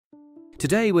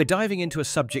Today we're diving into a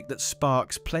subject that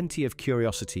sparks plenty of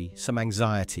curiosity, some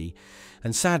anxiety,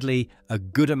 and sadly, a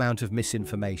good amount of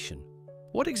misinformation.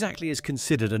 What exactly is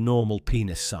considered a normal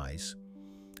penis size?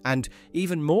 And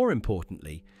even more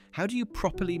importantly, how do you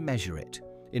properly measure it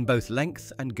in both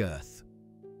length and girth?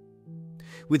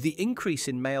 With the increase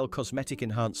in male cosmetic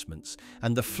enhancements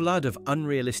and the flood of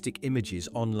unrealistic images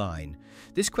online,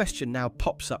 this question now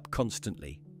pops up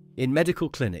constantly in medical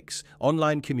clinics,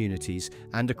 online communities,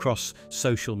 and across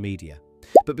social media.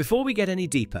 But before we get any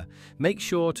deeper, make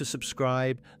sure to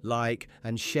subscribe, like,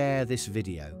 and share this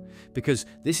video, because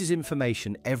this is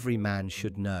information every man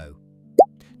should know.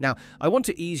 Now, I want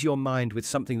to ease your mind with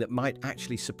something that might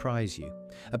actually surprise you.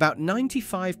 About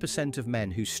 95% of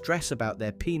men who stress about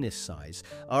their penis size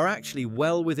are actually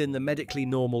well within the medically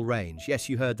normal range. Yes,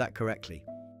 you heard that correctly.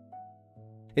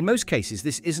 In most cases,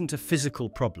 this isn't a physical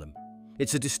problem.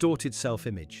 It's a distorted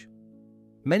self-image.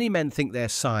 Many men think their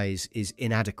size is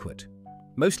inadequate,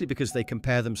 mostly because they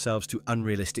compare themselves to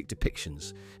unrealistic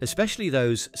depictions, especially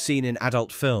those seen in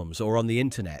adult films or on the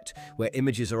internet, where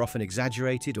images are often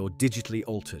exaggerated or digitally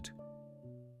altered.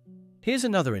 Here's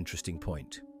another interesting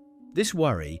point. This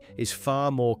worry is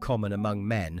far more common among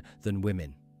men than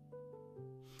women.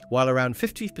 While around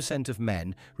 50% of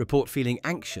men report feeling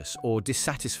anxious or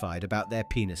dissatisfied about their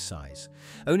penis size,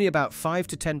 only about 5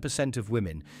 to 10% of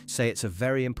women say it's a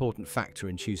very important factor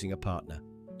in choosing a partner.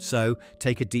 So,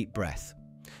 take a deep breath.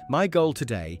 My goal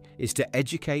today is to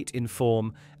educate,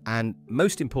 inform, and,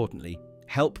 most importantly,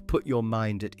 help put your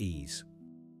mind at ease.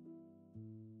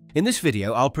 In this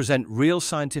video, I'll present real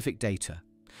scientific data.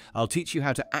 I'll teach you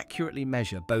how to accurately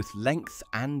measure both length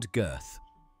and girth.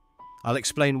 I'll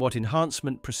explain what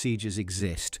enhancement procedures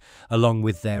exist, along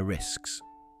with their risks.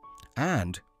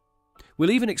 And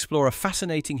we'll even explore a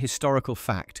fascinating historical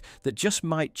fact that just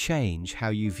might change how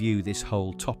you view this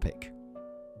whole topic.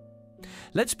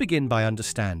 Let's begin by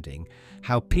understanding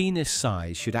how penis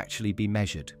size should actually be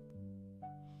measured.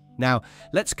 Now,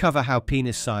 let's cover how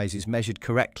penis size is measured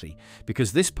correctly,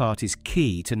 because this part is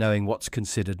key to knowing what's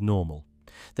considered normal.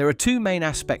 There are two main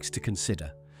aspects to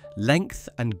consider: length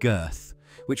and girth,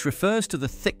 which refers to the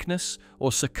thickness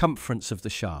or circumference of the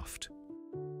shaft.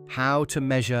 How to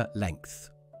measure length.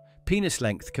 Penis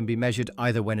length can be measured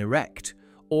either when erect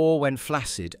or when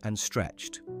flaccid and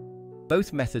stretched.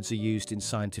 Both methods are used in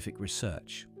scientific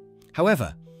research.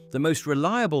 However, the most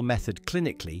reliable method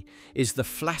clinically is the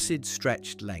flaccid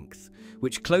stretched length,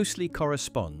 which closely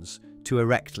corresponds to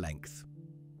erect length.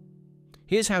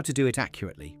 Here's how to do it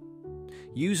accurately.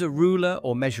 Use a ruler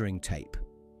or measuring tape.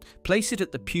 Place it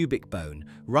at the pubic bone,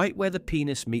 right where the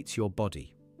penis meets your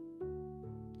body.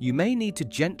 You may need to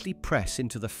gently press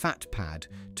into the fat pad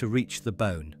to reach the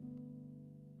bone.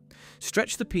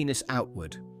 Stretch the penis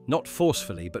outward, not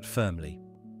forcefully but firmly,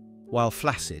 while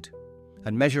flaccid,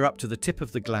 and measure up to the tip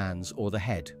of the glans or the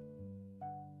head.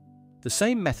 The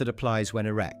same method applies when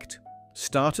erect.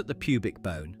 Start at the pubic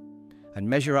bone and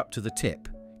measure up to the tip,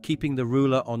 keeping the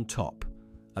ruler on top,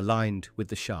 aligned with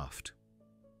the shaft.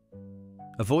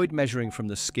 Avoid measuring from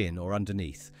the skin or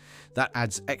underneath. That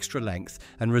adds extra length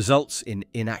and results in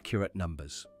inaccurate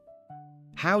numbers.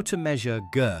 How to measure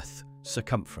girth,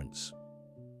 circumference.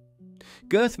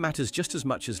 Girth matters just as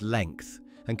much as length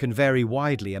and can vary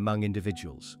widely among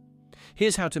individuals.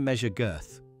 Here's how to measure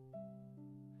girth.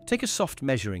 Take a soft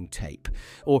measuring tape,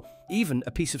 or even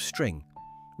a piece of string.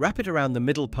 Wrap it around the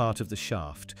middle part of the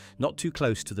shaft, not too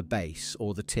close to the base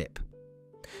or the tip.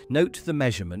 Note the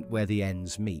measurement where the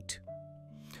ends meet.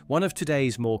 One of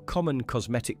today's more common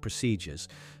cosmetic procedures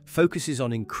focuses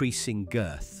on increasing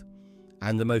girth,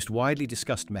 and the most widely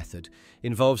discussed method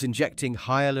involves injecting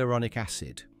hyaluronic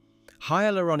acid.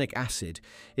 Hyaluronic acid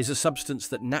is a substance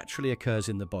that naturally occurs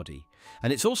in the body,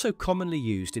 and it's also commonly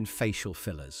used in facial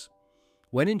fillers.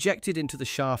 When injected into the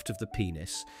shaft of the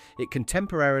penis, it can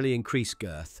temporarily increase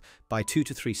girth by 2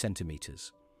 to 3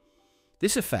 centimeters.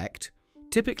 This effect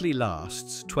typically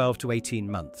lasts 12 to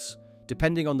 18 months,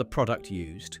 depending on the product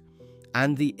used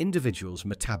and the individual's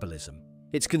metabolism.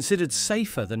 It's considered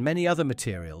safer than many other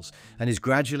materials and is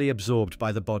gradually absorbed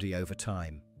by the body over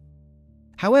time.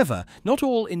 However, not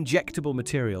all injectable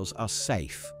materials are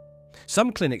safe.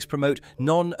 Some clinics promote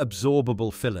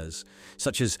non-absorbable fillers,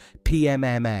 such as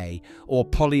PMMA or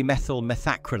polymethyl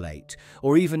methacrylate,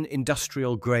 or even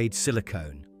industrial-grade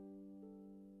silicone.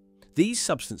 These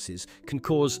substances can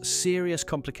cause serious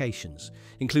complications,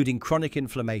 including chronic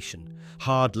inflammation,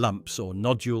 hard lumps or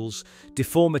nodules,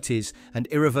 deformities, and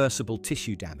irreversible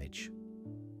tissue damage.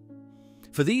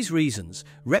 For these reasons,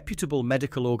 reputable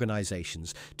medical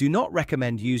organizations do not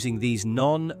recommend using these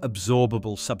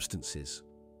non-absorbable substances.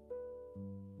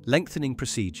 Lengthening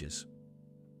procedures.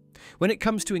 When it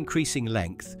comes to increasing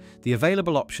length, the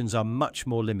available options are much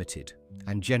more limited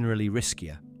and generally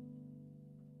riskier.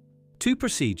 Two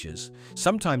procedures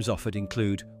sometimes offered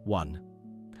include 1.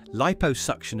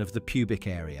 Liposuction of the pubic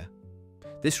area.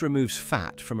 This removes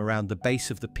fat from around the base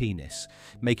of the penis,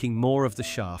 making more of the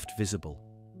shaft visible.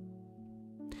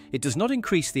 It does not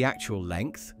increase the actual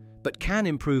length, but can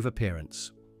improve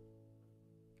appearance.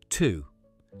 2.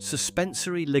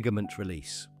 Suspensory ligament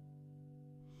release.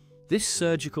 This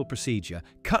surgical procedure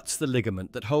cuts the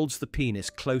ligament that holds the penis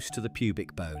close to the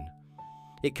pubic bone.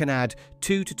 It can add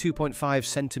 2 to 2.5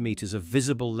 centimeters of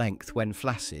visible length when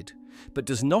flaccid, but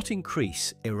does not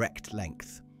increase erect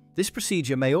length. This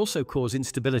procedure may also cause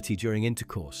instability during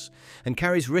intercourse and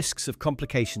carries risks of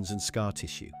complications and scar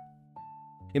tissue.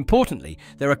 Importantly,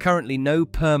 there are currently no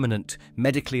permanent,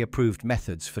 medically approved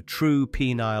methods for true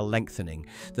penile lengthening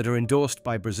that are endorsed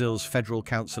by Brazil's Federal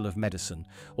Council of Medicine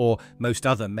or most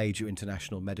other major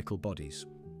international medical bodies.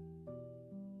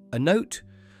 A note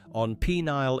on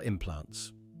penile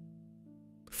implants.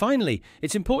 Finally,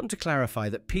 it's important to clarify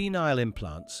that penile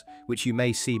implants, which you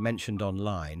may see mentioned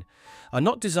online, are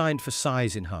not designed for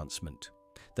size enhancement.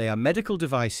 They are medical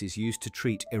devices used to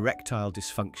treat erectile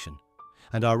dysfunction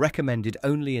and are recommended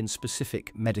only in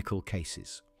specific medical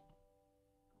cases.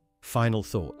 Final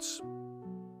thoughts.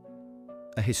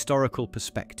 A historical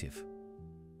perspective.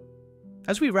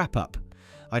 As we wrap up,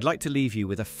 I'd like to leave you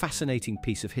with a fascinating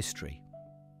piece of history.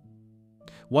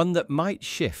 One that might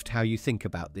shift how you think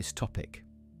about this topic.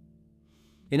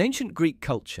 In ancient Greek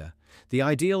culture, the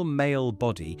ideal male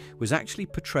body was actually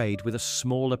portrayed with a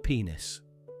smaller penis.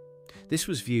 This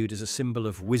was viewed as a symbol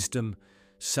of wisdom,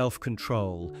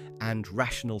 self-control, and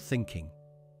rational thinking.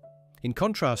 In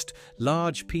contrast,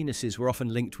 large penises were often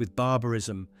linked with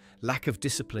barbarism, lack of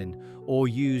discipline, or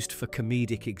used for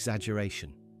comedic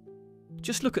exaggeration.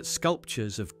 Just look at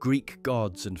sculptures of Greek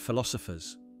gods and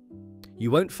philosophers.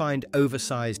 You won't find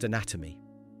oversized anatomy.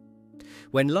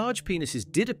 When large penises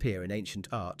did appear in ancient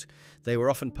art, they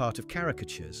were often part of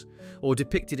caricatures, or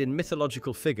depicted in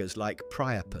mythological figures like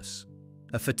Priapus,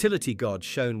 a fertility god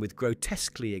shown with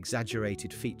grotesquely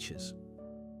exaggerated features.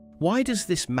 Why does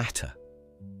this matter?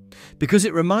 Because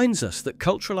it reminds us that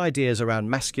cultural ideas around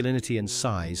masculinity and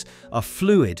size are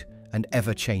fluid and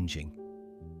ever-changing.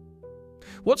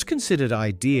 What's considered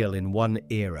ideal in one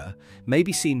era may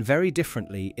be seen very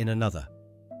differently in another.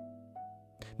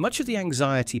 Much of the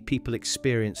anxiety people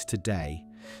experience today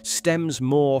stems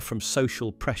more from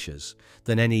social pressures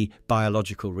than any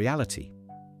biological reality.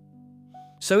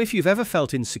 So if you've ever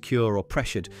felt insecure or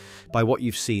pressured by what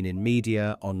you've seen in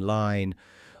media, online,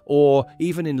 or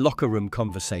even in locker room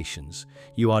conversations,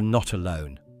 you are not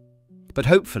alone. But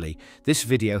hopefully, this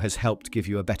video has helped give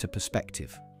you a better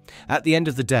perspective. At the end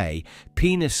of the day,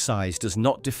 penis size does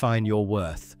not define your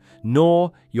worth,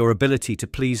 nor your ability to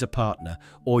please a partner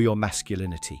or your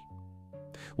masculinity.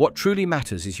 What truly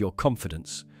matters is your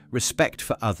confidence, respect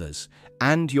for others,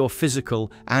 and your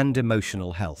physical and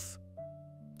emotional health.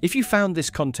 If you found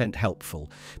this content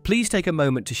helpful, please take a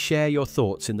moment to share your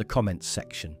thoughts in the comments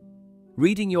section.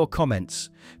 Reading your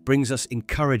comments brings us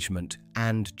encouragement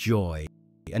and joy.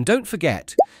 And don't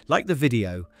forget, like the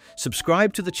video,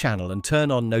 subscribe to the channel and turn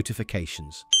on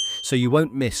notifications so you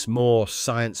won't miss more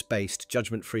science-based,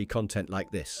 judgment-free content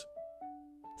like this.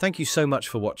 Thank you so much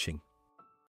for watching.